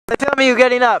me you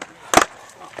getting up.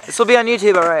 This will be on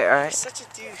YouTube, alright, alright. Such a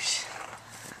douche.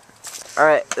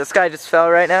 Alright, this guy just fell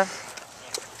right now.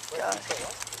 God.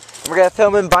 We're gonna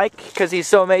film him bike because he's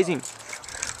so amazing.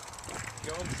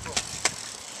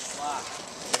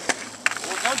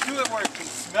 Well, don't do it where it can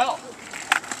smell.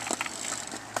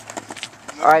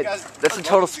 Alright, that's a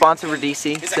total sponsor for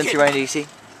DC, since you're running DC.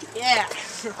 Yeah.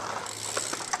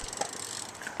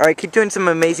 Alright, keep doing some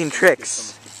amazing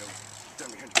tricks.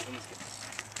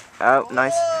 Oh,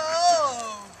 nice.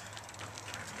 Whoa.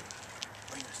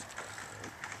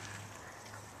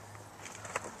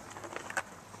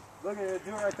 Look at it, do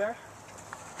it right there.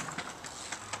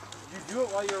 You do it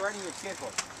while you're riding your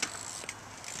skateboard.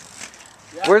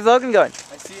 Yeah. Where's Logan going?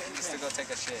 I see it. He needs to go take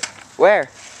a shit. Where? I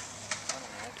don't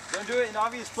know. Don't do it in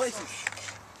obvious places.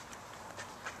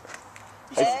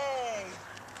 Hey.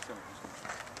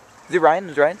 Is it Ryan?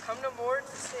 Is it Ryan? Come to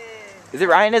Mortensen. Is it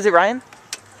Ryan? Is it Ryan?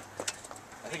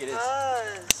 I think it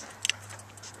is.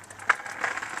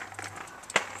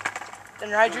 Then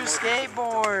ride your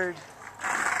skateboard.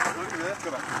 Look at this.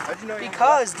 Come on. How'd you know you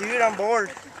Because, dude, I'm bored.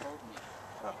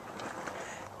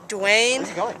 Dwayne. Where's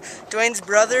he going? Dwayne's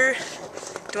brother.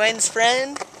 Dwayne's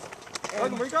friend.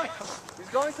 Logan, where are you going? He's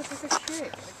going to take a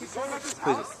shit. He's going up his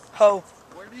house. Ho.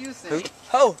 Where do you think?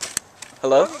 Ho.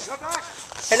 Hello?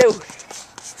 Hello.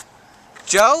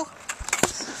 Joe?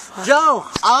 Joe!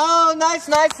 Oh, nice,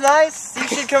 nice, nice! You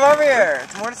should come over here.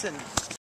 It's Mortensen.